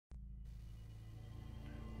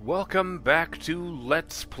Welcome back to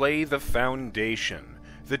Let's Play the Foundation,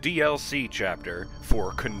 the DLC chapter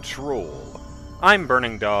for Control. I'm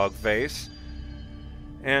BurningDogFace,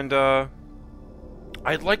 and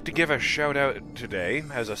I'd like to give a shout out today,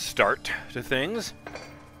 as a start to things,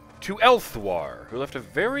 to Elthwar, who left a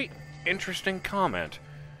very interesting comment.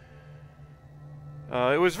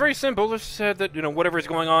 It was very simple. It said that, whatever's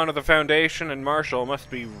going on with the Foundation and Marshall must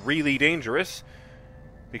be really dangerous,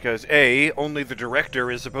 because A, only the director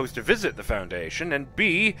is supposed to visit the Foundation, and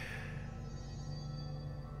B,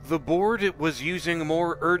 the board was using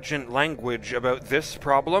more urgent language about this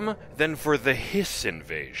problem than for the Hiss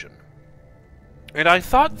invasion. And I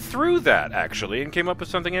thought through that, actually, and came up with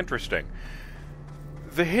something interesting.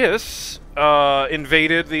 The Hiss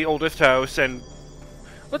invaded the oldest house, and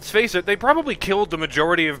let's face it, they probably killed the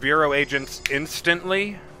majority of Bureau agents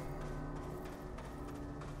instantly.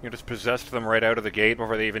 Just possessed them right out of the gate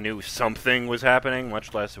before they even knew something was happening,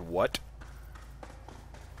 much less what.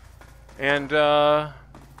 And, oh,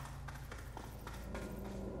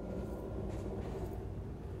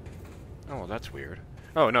 well, that's weird.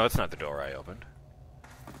 Oh, no, that's not the door I opened.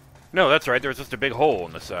 No, that's right, there was just a big hole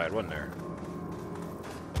in the side, wasn't there?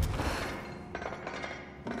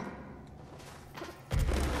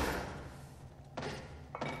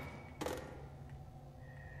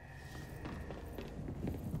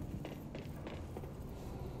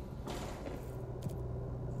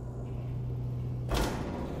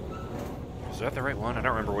 Is that the right one? I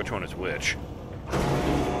don't remember which one is which.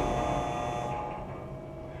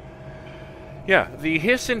 Yeah, the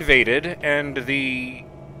Hiss invaded, and the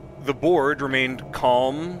board remained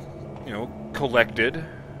calm, collected,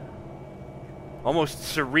 almost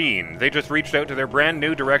serene. They just reached out to their brand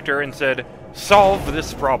new director and said, "Solve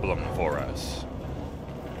this problem for us."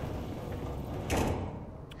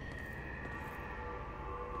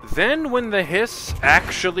 Then when the Hiss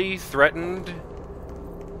actually threatened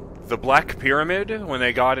the Black Pyramid, when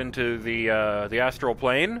they got into the astral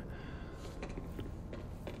plane,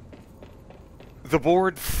 the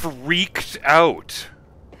board freaked out.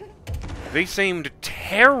 They seemed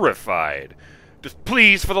terrified. Just,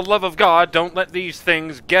 please, for the love of God, don't let these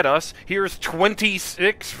things get us. Here's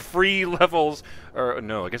 26 free levels, or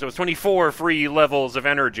no, I guess it was 24 free levels of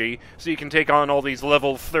energy, so you can take on all these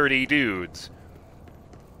level 30 dudes.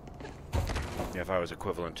 Yeah, if I was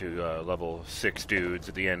equivalent to level 6 dudes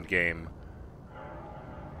at the end game,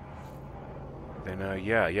 then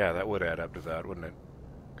yeah, that would add up to that, wouldn't it?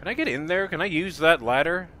 Can I get in there? Can I use that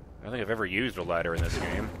ladder? I don't think I've ever used a ladder in this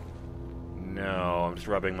game. No, I'm just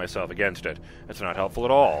rubbing myself against it. That's not helpful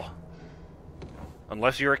at all.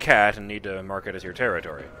 Unless you're a cat and need to mark it as your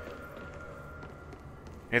territory.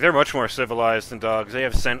 Hey, they're much more civilized than dogs. They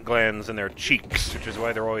have scent glands in their cheeks, which is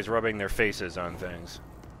why they're always rubbing their faces on things.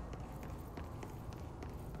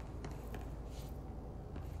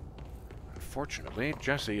 Unfortunately,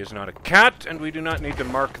 Jessie is not a cat, and we do not need to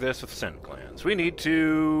mark this with scent glands. We need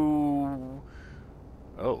to...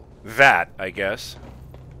 oh, that, I guess.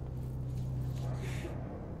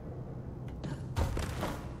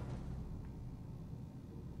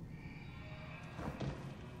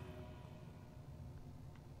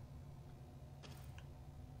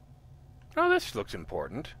 Oh, this looks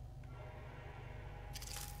important.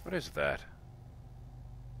 What is that?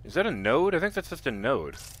 Is that a node? I think that's just a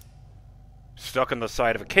node. Stuck on the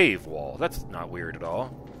side of a cave wall. That's not weird at all.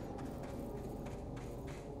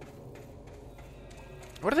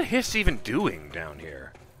 What are the Hiss even doing down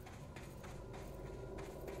here?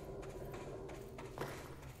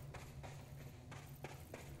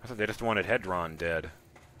 I thought they just wanted Hedron dead.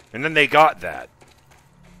 And then they got that.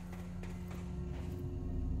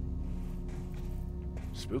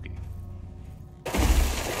 Spooky.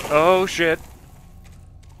 Oh, shit.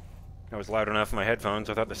 That was loud enough in my headphones.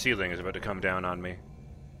 I thought the ceiling is about to come down on me.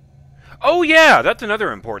 Oh, yeah! That's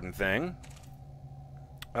another important thing.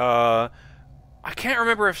 I can't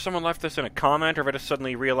remember if someone left this in a comment or if I just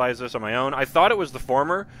suddenly realized this on my own. I thought it was the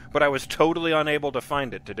former, but I was totally unable to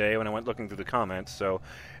find it today when I went looking through the comments. So,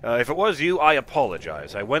 if it was you, I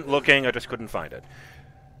apologize. I went looking, I just couldn't find it.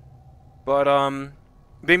 But,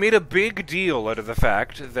 they made a big deal out of the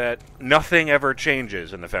fact that nothing ever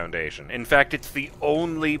changes in the Foundation. In fact, it's the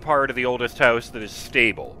only part of the oldest house that is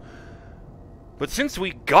stable. But since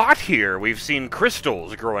we got here, we've seen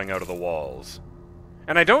crystals growing out of the walls.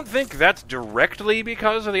 And I don't think that's directly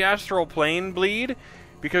because of the astral plane bleed,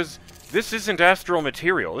 because this isn't astral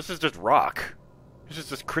material. This is just rock. This is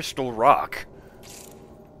just crystal rock.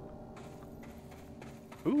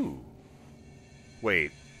 Ooh.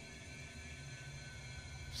 Wait.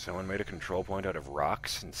 Someone made a control point out of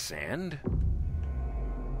rocks and sand?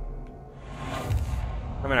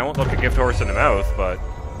 I mean, I won't look a gift horse in the mouth, but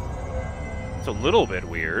it's a little bit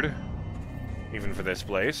weird, even for this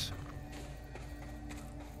place.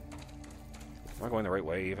 Am I going the right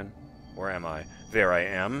way, even? Where am I? There I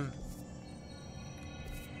am.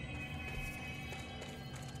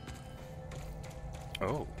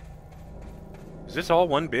 Oh. Is this all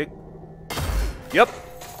one big... Yep.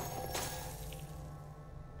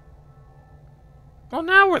 Well,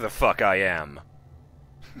 now where the fuck I am.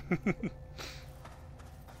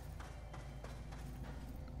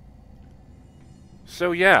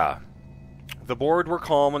 So yeah, the board were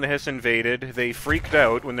calm when the Hiss invaded. They freaked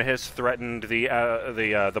out when the Hiss threatened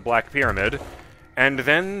the Black Pyramid, and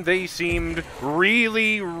then they seemed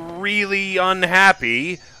really, really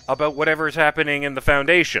unhappy about whatever's happening in the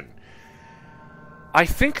Foundation. I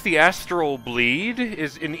think the astral bleed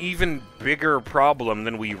is an even bigger problem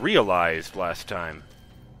than we realized last time.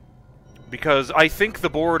 Because I think the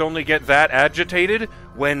board only get that agitated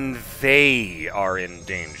when they are in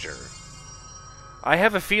danger. I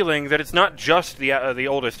have a feeling that it's not just the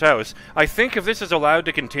oldest house. I think if this is allowed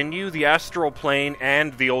to continue, the astral plane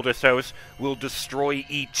and the oldest house will destroy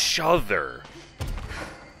each other.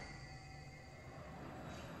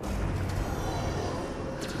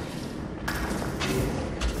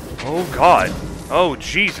 Oh god. Oh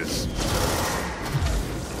Jesus.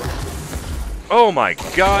 Oh my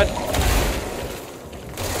god.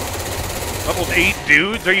 Leveled 8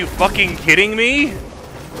 dudes? Are you fucking kidding me?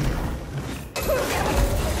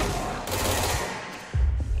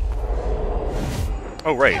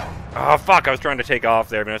 Oh, right. Oh, fuck, I was trying to take off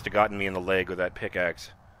there, but it must have gotten me in the leg with that pickaxe.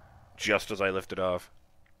 Just as I lifted off.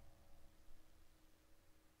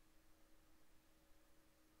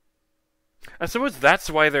 I suppose that's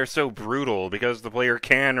why they're so brutal, because the player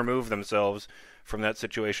can remove themselves from that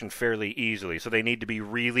situation fairly easily, so they need to be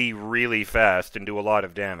really, really fast and do a lot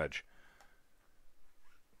of damage.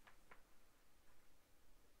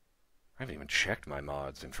 I haven't even checked my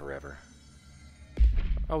mods in forever.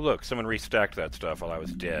 Oh look, someone restacked that stuff while I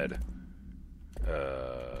was dead.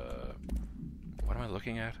 What am I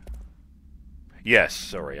looking at? Yes,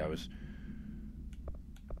 sorry, I was...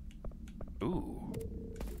 Ooh.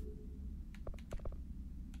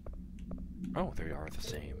 Oh, they are the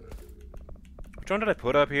same. Which one did I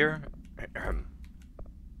put up here?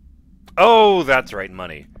 Oh, that's right,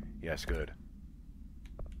 money. Yes, good.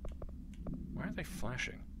 Why are they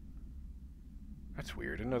flashing? That's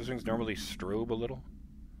weird. Didn't those things normally strobe a little?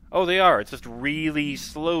 Oh, they are. It's just really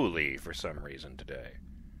slowly for some reason today.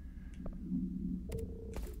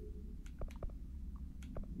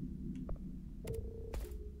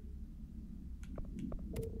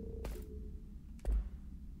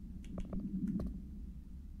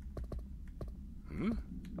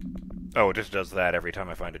 Oh, it just does that every time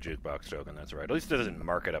I find a jukebox token. That's right. At least it doesn't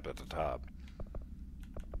mark it up at the top.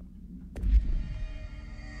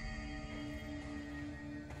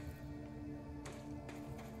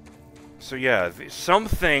 So yeah,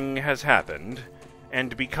 something has happened,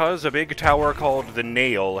 and because a big tower called the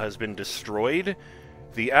Nail has been destroyed,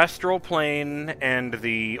 the astral plane and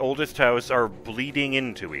the oldest house are bleeding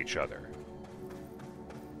into each other.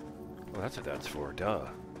 Well, that's what that's for, duh.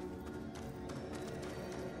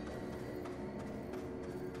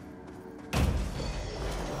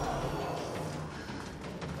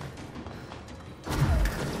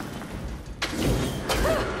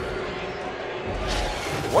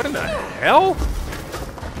 What in the hell?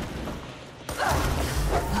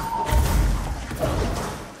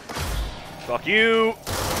 Fuck you!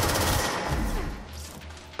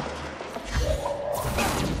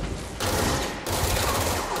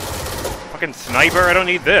 Fucking sniper, I don't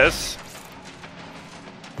need this.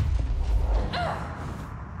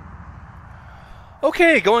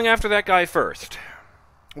 Okay, going after that guy first.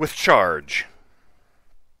 With charge.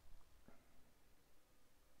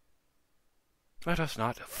 Let us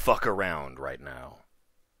not fuck around right now.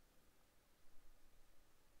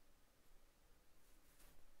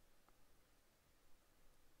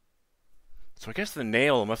 So I guess the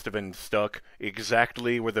nail must have been stuck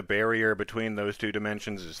exactly where the barrier between those two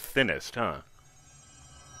dimensions is thinnest, huh?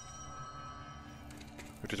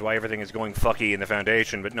 Which is why everything is going fucky in the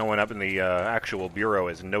Foundation, but no one up in the actual Bureau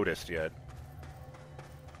has noticed yet.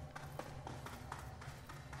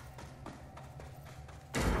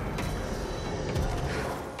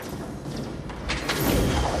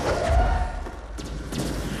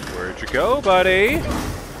 Where'd you go, buddy?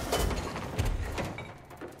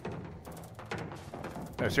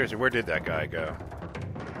 No, seriously, where did that guy go?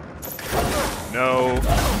 No,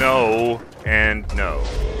 no, and no.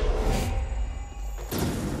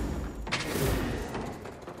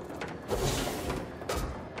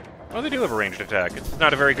 Oh, they do have a ranged attack. It's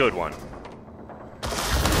not a very good one.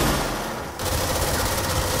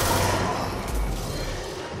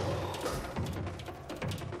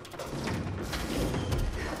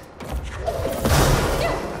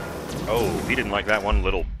 Oh, he didn't like that one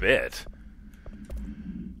little bit.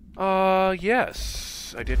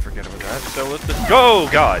 Yes. I did forget about that, so let's just go!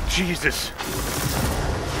 God, Jesus!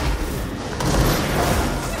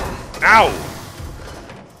 Ow!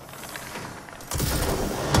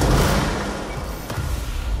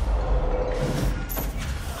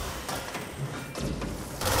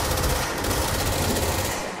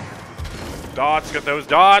 Dots, get those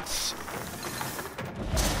dots!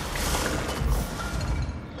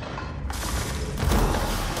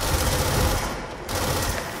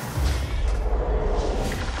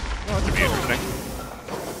 Oh, that could be interesting.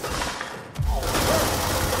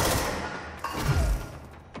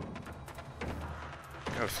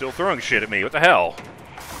 Oh, still throwing shit at me, what the hell?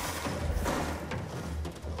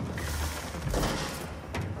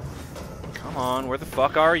 Come on, where the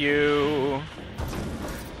fuck are you?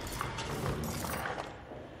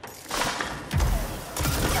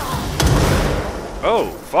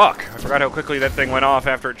 Oh, fuck. I forgot how quickly that thing went off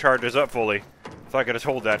after it charges up fully. Thought I could just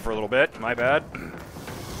hold that for a little bit. My bad.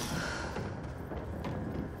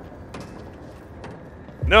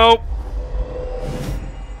 Nope.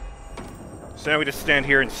 So now we just stand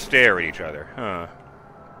here and stare at each other. Huh.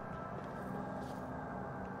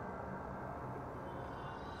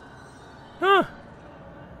 Huh.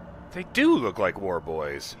 They do look like war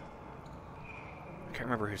boys. I can't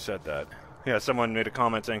remember who said that. Yeah, someone made a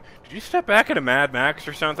comment saying, "Did you step back into Mad Max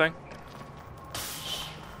or something?"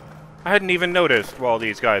 I hadn't even noticed while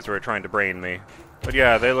these guys were trying to brain me. But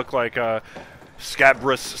yeah, they look like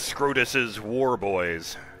Scabrous Scrotus's War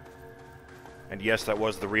Boys. And yes, that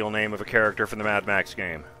was the real name of a character from the Mad Max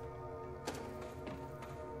game.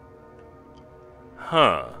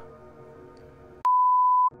 Huh.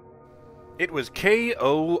 It was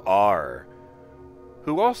KOR,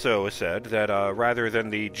 who also said that rather than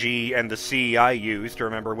the G and the C I use to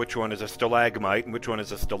remember which one is a stalagmite and which one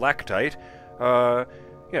is a stalactite,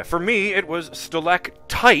 yeah, for me it was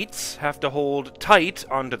stalactites have to hold tight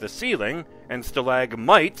onto the ceiling, and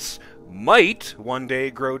stalagmites might one day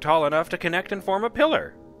grow tall enough to connect and form a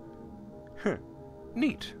pillar.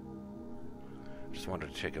 Neat. Just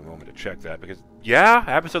wanted to take a moment to check that, because, yeah,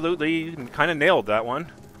 absolutely, kind of nailed that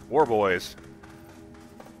one. War boys.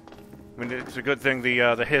 I mean, it's a good thing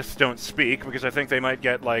the hiss don't speak, because I think they might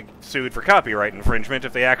get, like, sued for copyright infringement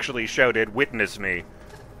if they actually shouted, "Witness me."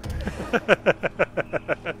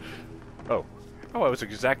 Oh. Oh, I was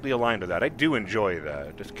exactly aligned to that. I do enjoy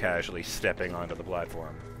that, just casually stepping onto the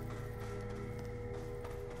platform.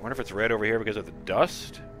 I wonder if it's red over here because of the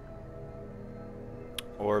dust?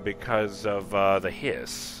 Or because of the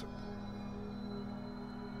hiss?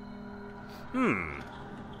 Where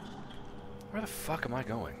the fuck am I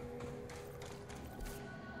going?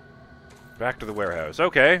 Back to the warehouse.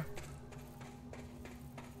 Okay.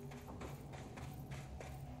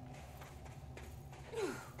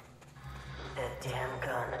 That damn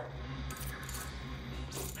gun.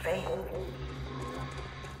 Fatal.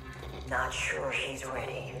 Not sure she's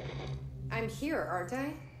ready. I'm here, aren't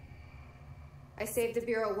I? I saved the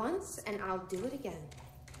Bureau once, and I'll do it again.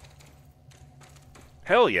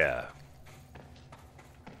 Hell yeah.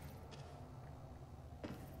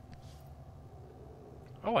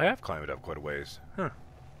 Oh, I have climbed up quite a ways. Huh.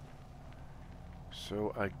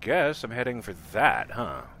 So I guess I'm heading for that,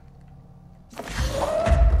 huh?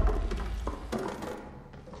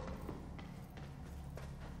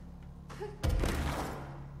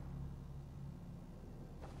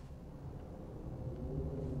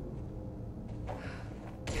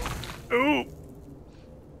 Ooh!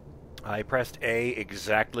 I pressed A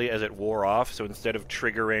exactly as it wore off, so instead of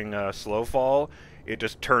triggering slow fall, it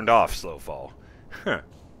just turned off slow fall. Huh.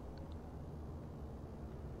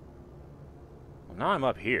 Well, now I'm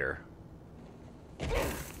up here.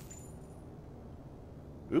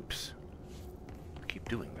 Oops. I keep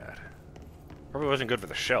doing that. Probably wasn't good for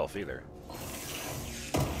the shelf, either.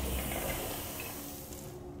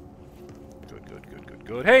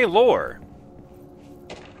 Good. Hey, lore!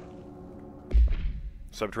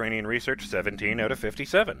 Subterranean Research, 17 out of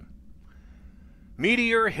 57.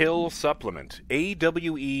 Meteor Hill Supplement,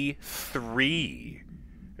 AWE 3.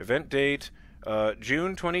 Event date,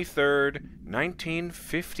 June 23rd,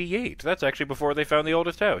 1958. That's actually before they found the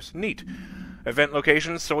oldest house. Neat. Event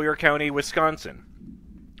location, Sawyer County, Wisconsin.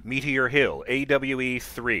 Meteor Hill, AWE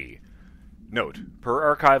 3. Note,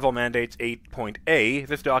 per Archival Mandates 8.A,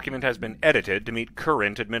 this document has been edited to meet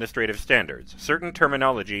current administrative standards. Certain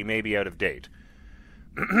terminology may be out of date.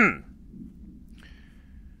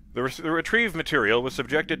 The retrieved material was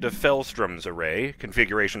subjected to Fellstrom's array,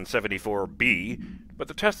 configuration 74B, but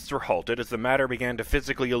the tests were halted as the matter began to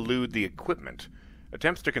physically elude the equipment.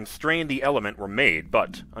 Attempts to constrain the element were made,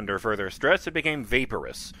 but, under further stress, it became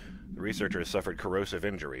vaporous. The researchers suffered corrosive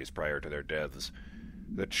injuries prior to their deaths.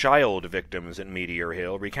 The child victims at Meteor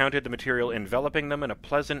Hill recounted the material enveloping them in a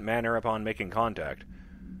pleasant manner upon making contact.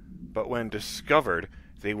 But when discovered,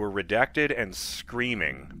 they were redacted and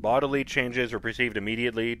screaming. Bodily changes were perceived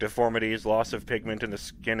immediately, deformities, loss of pigment in the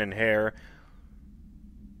skin and hair,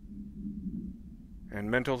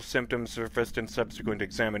 and mental symptoms surfaced in subsequent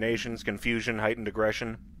examinations, confusion, heightened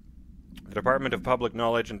aggression. The Department of Public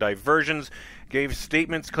Knowledge and Diversions gave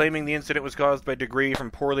statements claiming the incident was caused by debris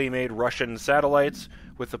from poorly made Russian satellites,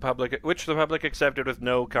 which the public accepted with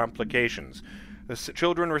no complications. The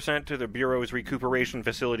children were sent to the Bureau's recuperation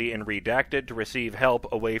facility and redacted to receive help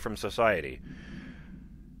away from society.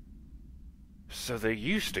 So they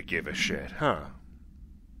used to give a shit, huh?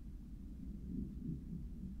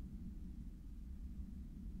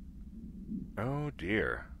 Oh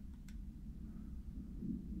dear.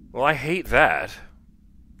 Well, I hate that.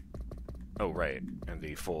 Oh, right. And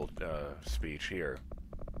the full speech here.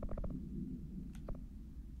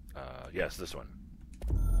 Yes, this one.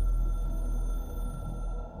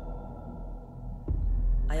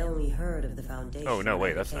 I only heard of the foundation. Oh, no,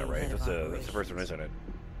 wait, that's not right. That's the first one, isn't it?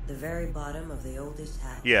 The very bottom of the oldest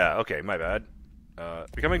house. Yeah, okay, my bad.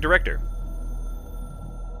 Becoming director.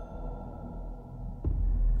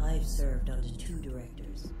 I've served under 2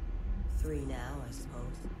 directors. 3 now, I suppose.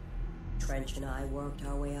 Trench and I worked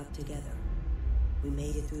our way up together. We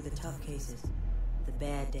made it through the tough cases, the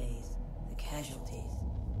bad days, the casualties.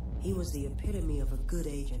 He was the epitome of a good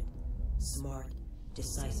agent. Smart,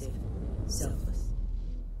 decisive, selfless.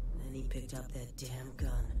 And he picked up that damn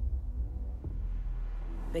gun.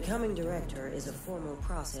 Becoming director is a formal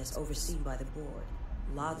process overseen by the board.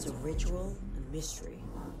 Lots of ritual and mystery.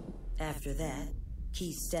 After that,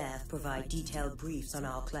 key staff provide detailed briefs on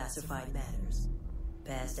all classified matters,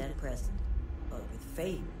 past and present. But with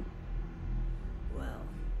Faden, well,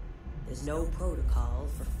 there's no protocol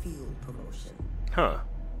for field promotion. Huh.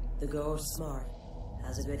 The girl's smart,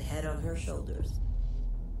 has a good head on her shoulders.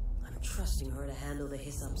 I'm trusting her to handle the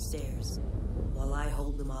hiss upstairs, while I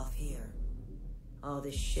hold them off here. All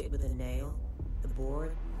this shit with the nail, the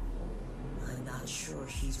board, I'm not sure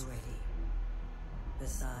she's ready.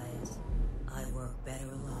 Besides, I work better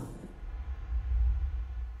alone.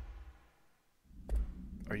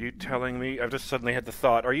 Are you telling me... I've just suddenly had the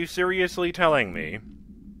thought. Are you seriously telling me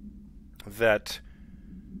that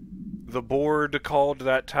the board called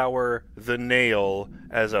that tower the Nail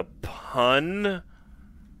as a pun?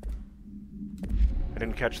 I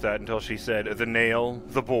didn't catch that until she said the Nail,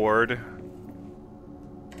 the board.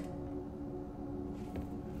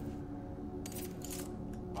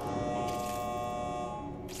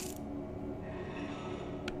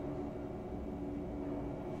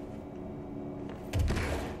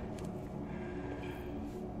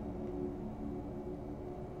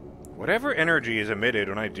 Whatever energy is emitted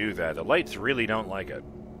when I do that, the lights really don't like it.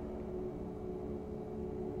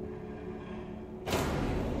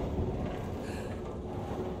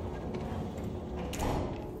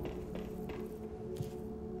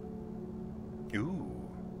 Ooh.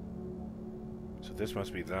 So this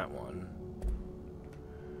must be that one.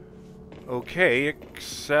 Okay,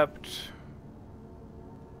 except...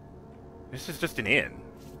 this is just an inn.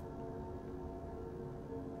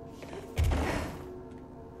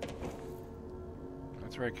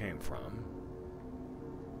 That's where I came from.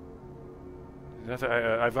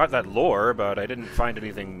 I've got that lore, but I didn't find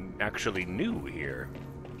anything actually new here.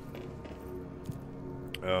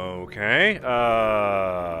 Okay,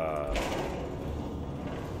 I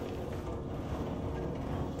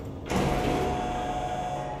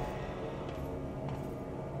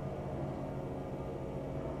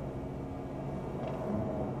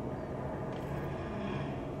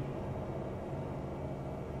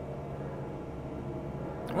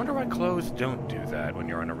wonder why clothes don't do that when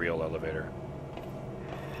you're on a real elevator.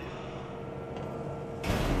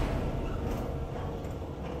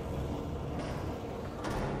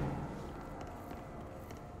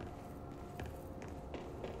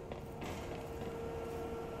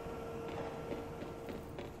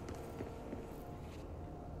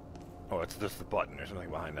 Oh, it's just the button. There's something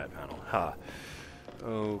behind that panel. Huh.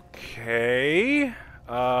 Okay.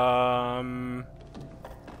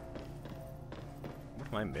 What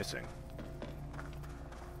am I missing?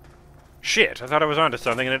 Shit, I thought I was onto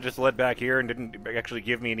something and it just led back here and didn't actually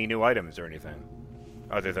give me any new items or anything.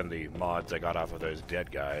 Other than the mods I got off of those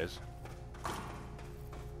dead guys.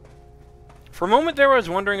 For a moment there, I was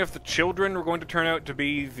wondering if the children were going to turn out to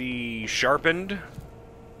be the sharpened.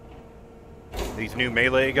 These new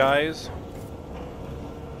melee guys.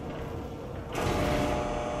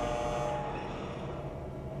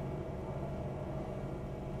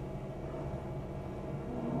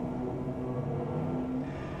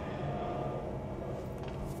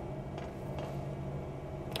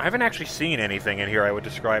 I haven't actually seen anything in here I would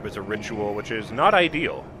describe as a ritual, which is not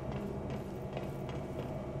ideal.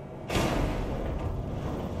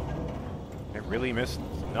 I really missed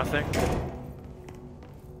nothing. There's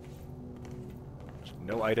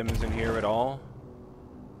no items in here at all.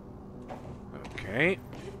 Okay.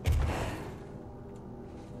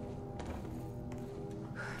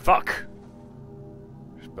 Fuck!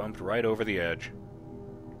 Just bumped right over the edge.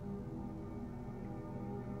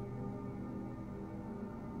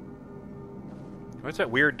 What's that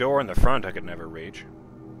weird door in the front I could never reach?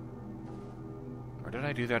 Or did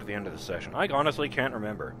I do that at the end of the session? I honestly can't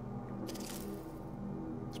remember.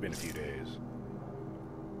 It's been a few days.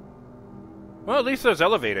 Well, at least those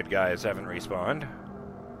elevated guys haven't respawned.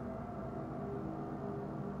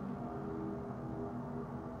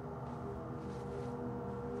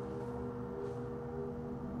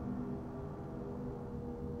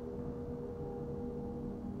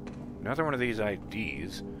 Another one of these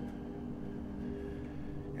IDs.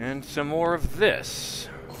 And some more of this.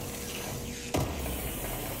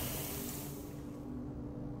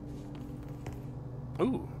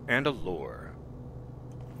 Ooh, and a lure.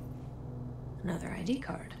 Another ID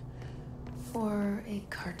card. For a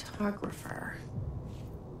cartographer.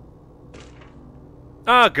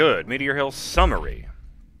 Ah, good. Meteor Hill summary.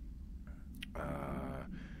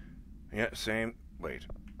 Yeah, same. Wait.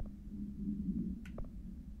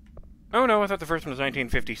 Oh no, I thought the first one was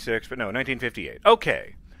 1956, but no, 1958.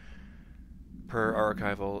 Okay. Per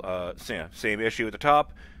archival, same issue at the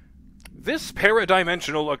top. This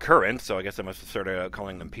paradimensional occurrence, so I guess I must have started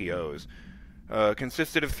calling them POs,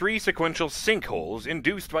 consisted of 3 sequential sinkholes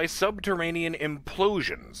induced by subterranean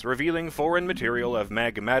implosions, revealing foreign material of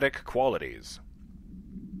magmatic qualities.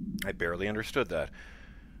 I barely understood that.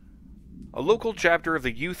 A local chapter of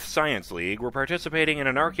the Youth Science League were participating in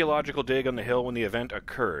an archaeological dig on the hill when the event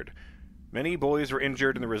occurred. Many boys were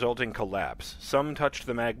injured in the resulting collapse. Some touched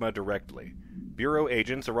the magma directly. Bureau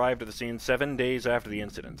agents arrived at the scene 7 days after the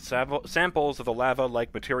incident. Samples of the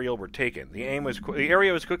lava-like material were taken. The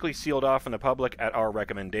area was quickly sealed off from the public at our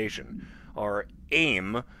recommendation. Our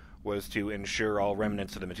aim was to ensure all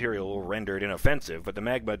remnants of the material were rendered inoffensive, but the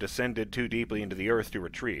magma descended too deeply into the earth to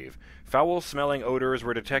retrieve. Foul-smelling odors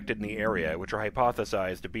were detected in the area, which are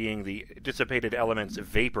hypothesized being the dissipated elements'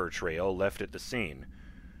 vapor trail left at the scene.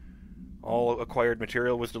 All acquired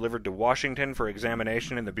material was delivered to Washington for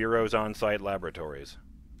examination in the Bureau's on-site laboratories.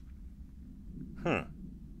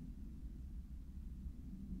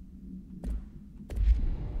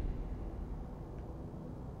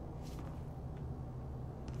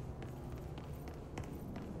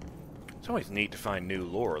 It's always neat to find new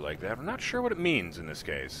lore like that. I'm not sure what it means in this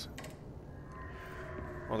case.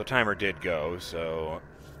 Well, the timer did go, so...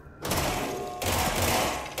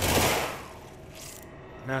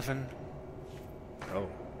 Nothing. Oh.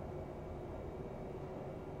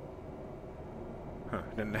 Huh.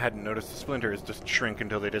 Hadn't noticed the splinters just shrink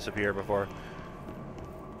until they disappear before.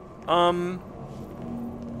 There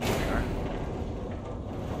we are.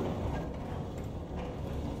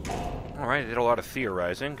 Alright, did a lot of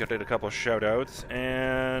theorizing. Got a couple shoutouts,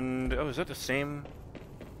 and... Oh, is that the same?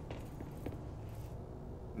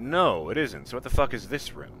 No, it isn't. So what the fuck is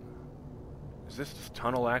this room? Is this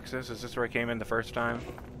tunnel access? Is this where I came in the first time?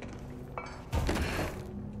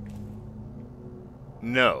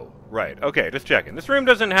 No. Right. Okay, just checking. This room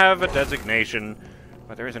doesn't have a designation,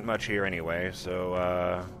 but there isn't much here anyway,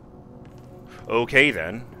 so, okay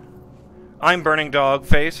then. I'm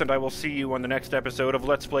BurningDogFace, and I will see you on the next episode of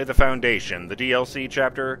Let's Play the Foundation, the DLC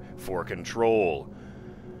chapter for Control.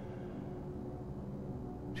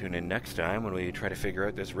 Tune in next time when we try to figure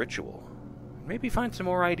out this ritual. Maybe find some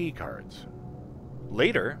more ID cards.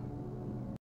 Later.